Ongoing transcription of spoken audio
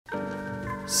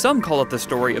Some call it the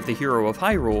story of the hero of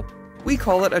Hyrule. We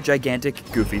call it a gigantic,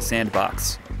 goofy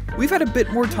sandbox. We've had a bit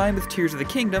more time with Tears of the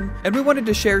Kingdom, and we wanted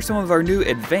to share some of our new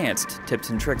advanced tips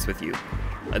and tricks with you.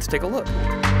 Let's take a look.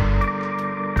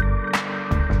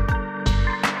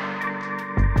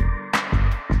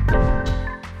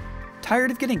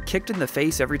 Tired of getting kicked in the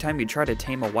face every time you try to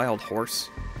tame a wild horse?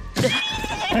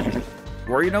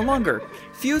 Worry no longer.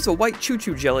 Fuse a white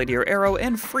choo-choo jelly to your arrow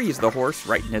and freeze the horse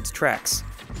right in its tracks.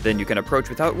 Then you can approach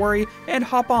without worry and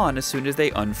hop on as soon as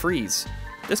they unfreeze.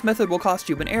 This method will cost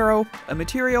you an arrow, a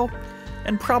material,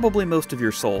 and probably most of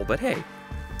your soul, but hey,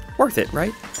 worth it,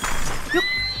 right? Yep.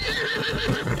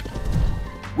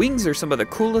 Wings are some of the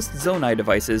coolest Zonai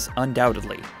devices,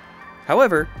 undoubtedly.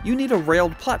 However, you need a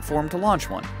railed platform to launch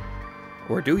one.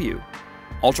 Or do you?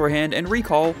 Ultra Hand and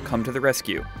Recall come to the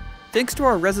rescue. Thanks to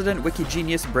our resident wiki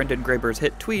genius Brendan Graber's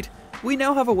hit tweet, we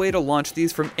now have a way to launch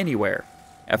these from anywhere.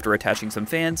 After attaching some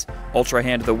fans, Ultra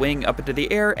Hand the wing up into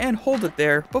the air and hold it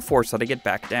there before setting it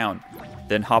back down.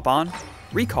 Then hop on,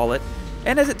 recall it,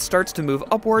 and as it starts to move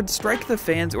upward, strike the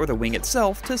fans or the wing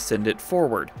itself to send it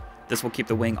forward. This will keep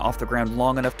the wing off the ground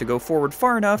long enough to go forward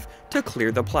far enough to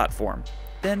clear the platform.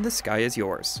 Then the sky is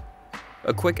yours.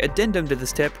 A quick addendum to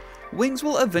this tip: wings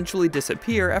will eventually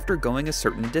disappear after going a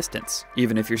certain distance,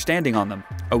 even if you're standing on them.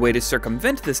 A way to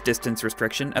circumvent this distance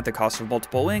restriction at the cost of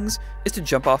multiple wings is to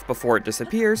jump off before it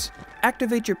disappears,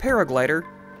 activate your paraglider,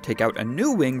 take out a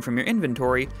new wing from your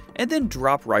inventory, and then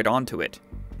drop right onto it.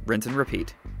 Rinse and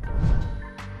repeat.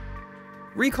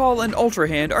 Recall and Ultra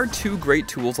Hand are two great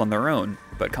tools on their own,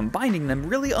 but combining them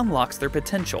really unlocks their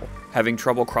potential. Having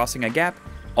trouble crossing a gap?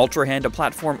 Ultra Hand a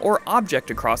platform or object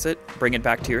across it, bring it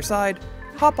back to your side,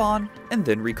 hop on, and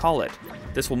then recall it.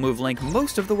 This will move Link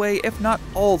most of the way, if not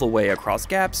all the way across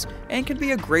gaps, and can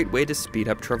be a great way to speed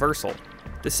up traversal.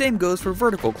 The same goes for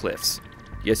vertical cliffs.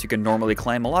 Yes, you can normally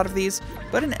climb a lot of these,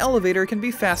 but an elevator can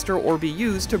be faster or be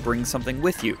used to bring something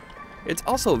with you. It's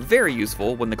also very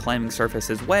useful when the climbing surface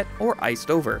is wet or iced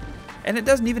over, and it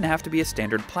doesn't even have to be a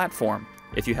standard platform.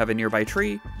 If you have a nearby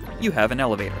tree, you have an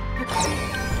elevator.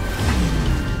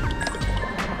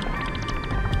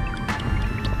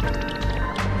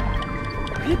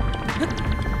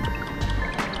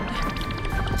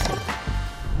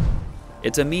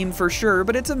 It's a meme for sure,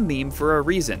 but it's a meme for a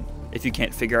reason. If you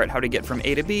can't figure out how to get from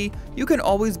A to B, you can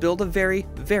always build a very,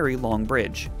 very long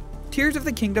bridge. Tears of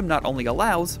the Kingdom not only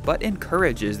allows, but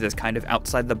encourages this kind of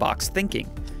outside-the-box thinking.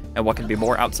 And what can be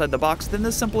more outside the box than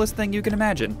the simplest thing you can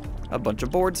imagine? A bunch of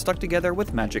boards stuck together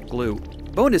with magic glue.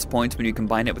 Bonus points when you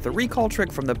combine it with a recall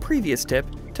trick from the previous tip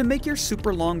to make your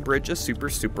super long bridge a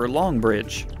super long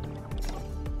bridge.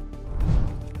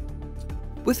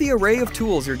 With the array of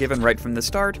tools you're given right from the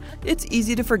start, it's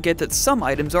easy to forget that some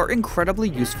items are incredibly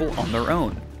useful on their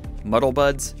own. Muddle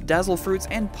Buds, Dazzle Fruits,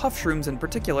 and Puff Shrooms in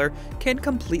particular can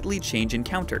completely change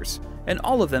encounters, and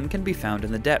all of them can be found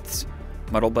in the depths.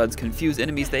 Muddle Buds confuse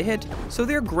enemies they hit, so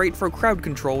they're great for crowd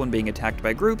control when being attacked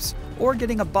by groups, or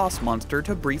getting a boss monster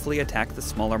to briefly attack the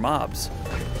smaller mobs.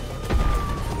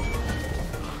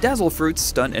 Dazzle Fruits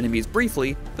stun enemies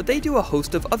briefly, but they do a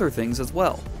host of other things as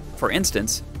well. For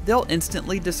instance, they'll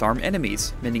instantly disarm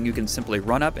enemies, meaning you can simply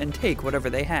run up and take whatever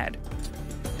they had.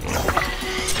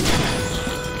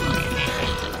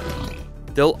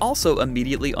 They'll also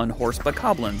immediately unhorse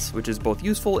bokoblins, which is both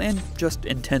useful and just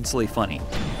intensely funny.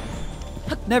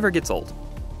 Never gets old.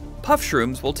 Puff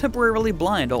Shrooms will temporarily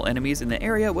blind all enemies in the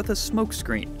area with a smoke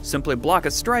screen. Simply block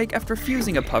a strike after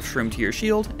fusing a Puff Shroom to your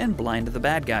shield and blind the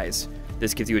bad guys.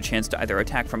 This gives you a chance to either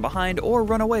attack from behind or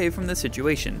run away from the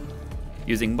situation.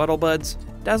 Using Muddle Buds,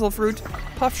 Dazzle Fruit,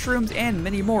 Puff Shrooms, and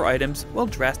many more items will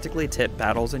drastically tip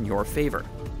battles in your favor.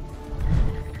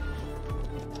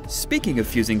 Speaking of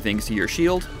fusing things to your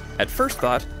shield, at first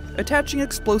thought, attaching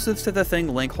explosives to the thing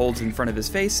Link holds in front of his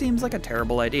face seems like a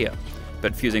terrible idea.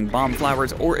 But fusing bomb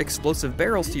flowers or explosive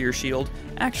barrels to your shield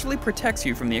actually protects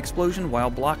you from the explosion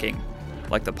while blocking.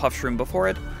 Like the Puff Shroom before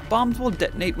it, bombs will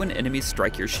detonate when enemies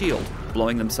strike your shield,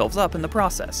 blowing themselves up in the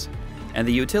process. And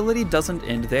the utility doesn't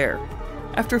end there.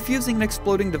 After fusing an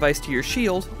exploding device to your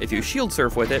shield, if you shield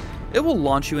surf with it, it will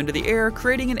launch you into the air,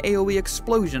 creating an AoE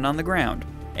explosion on the ground,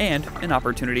 and an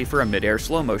opportunity for a mid-air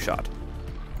slow-mo shot.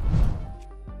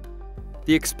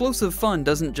 The explosive fun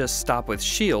doesn't just stop with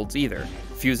shields either.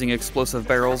 Fusing explosive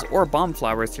barrels or bomb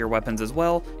flowers to your weapons as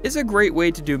well is a great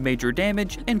way to do major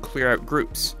damage and clear out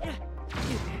groups.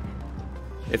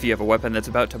 If you have a weapon that's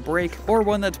about to break, or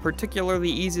one that's particularly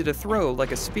easy to throw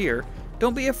like a spear,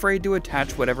 don't be afraid to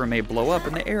attach whatever may blow up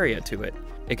in the area to it.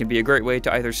 It can be a great way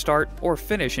to either start or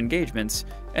finish engagements,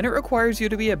 and it requires you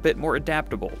to be a bit more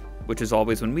adaptable, which is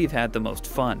always when we've had the most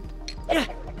fun.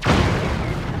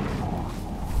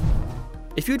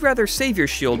 If you'd rather save your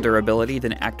shield durability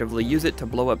than actively use it to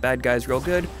blow up bad guys real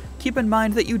good, keep in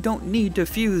mind that you don't need to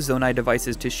fuse Zonai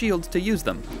devices to shields to use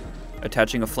them.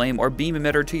 Attaching a flame or beam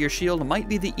emitter to your shield might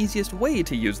be the easiest way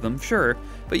to use them, sure,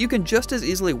 but you can just as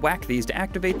easily whack these to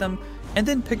activate them, and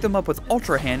then pick them up with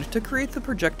Ultra Hand to create the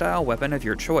projectile weapon of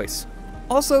your choice.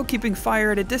 Also, keeping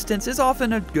fire at a distance is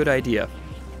often a good idea.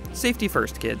 Safety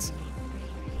first, kids.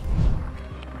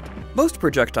 Most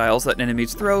projectiles that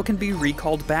enemies throw can be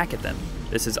recalled back at them.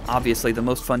 This is obviously the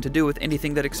most fun to do with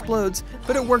anything that explodes,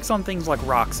 but it works on things like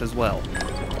rocks as well.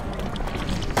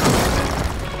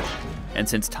 And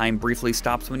since time briefly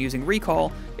stops when using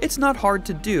recall, it's not hard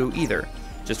to do either.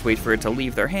 Just wait for it to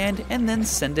leave their hand and then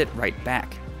send it right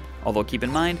back. Although keep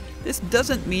in mind, this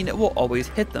doesn't mean it will always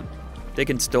hit them. They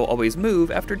can still always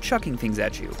move after chucking things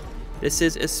at you. This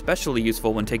is especially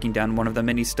useful when taking down one of the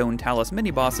many Stone Talus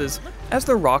mini-bosses, as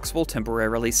the rocks will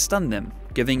temporarily stun them,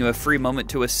 giving you a free moment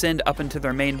to ascend up into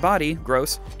their main body,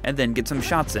 gross, and then get some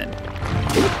shots in.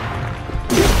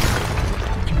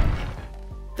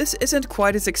 This isn't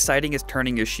quite as exciting as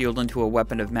turning your shield into a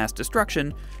weapon of mass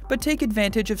destruction, but take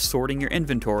advantage of sorting your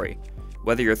inventory.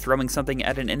 Whether you're throwing something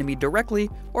at an enemy directly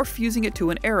or fusing it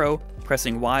to an arrow,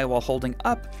 pressing Y while holding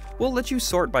up will let you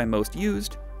sort by most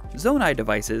used, Zonai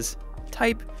devices,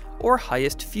 type, or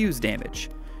highest fuse damage.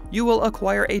 You will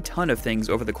acquire a ton of things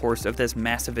over the course of this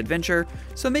massive adventure,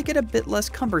 so make it a bit less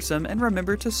cumbersome and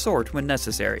remember to sort when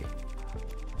necessary.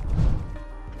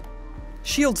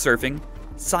 Shield surfing,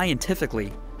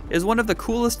 scientifically, is one of the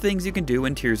coolest things you can do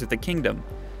in Tears of the Kingdom,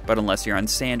 but unless you're on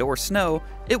sand or snow,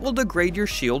 it will degrade your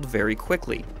shield very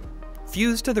quickly.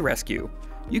 Fuse to the rescue.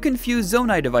 You can fuse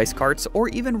Zonai device carts or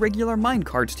even regular mine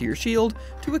carts to your shield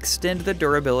to extend the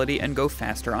durability and go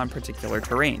faster on particular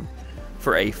terrain.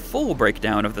 For a full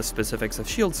breakdown of the specifics of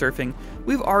shield surfing,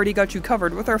 we've already got you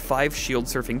covered with our 5 shield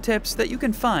surfing tips that you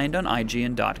can find on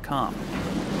IGN.com.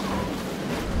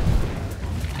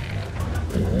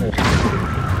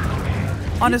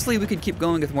 Honestly, we could keep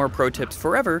going with more pro tips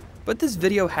forever, but this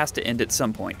video has to end at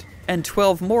some point. And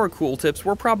 12 more cool tips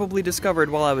were probably discovered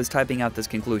while I was typing out this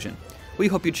conclusion. We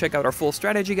hope you check out our full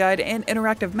strategy guide and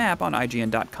interactive map on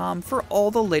IGN.com for all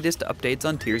the latest updates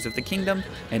on Tears of the Kingdom,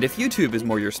 and if YouTube is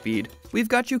more your speed, we've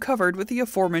got you covered with the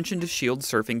aforementioned shield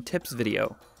surfing tips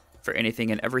video. For anything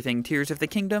and everything Tears of the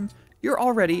Kingdom, you're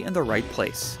already in the right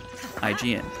place.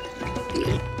 IGN.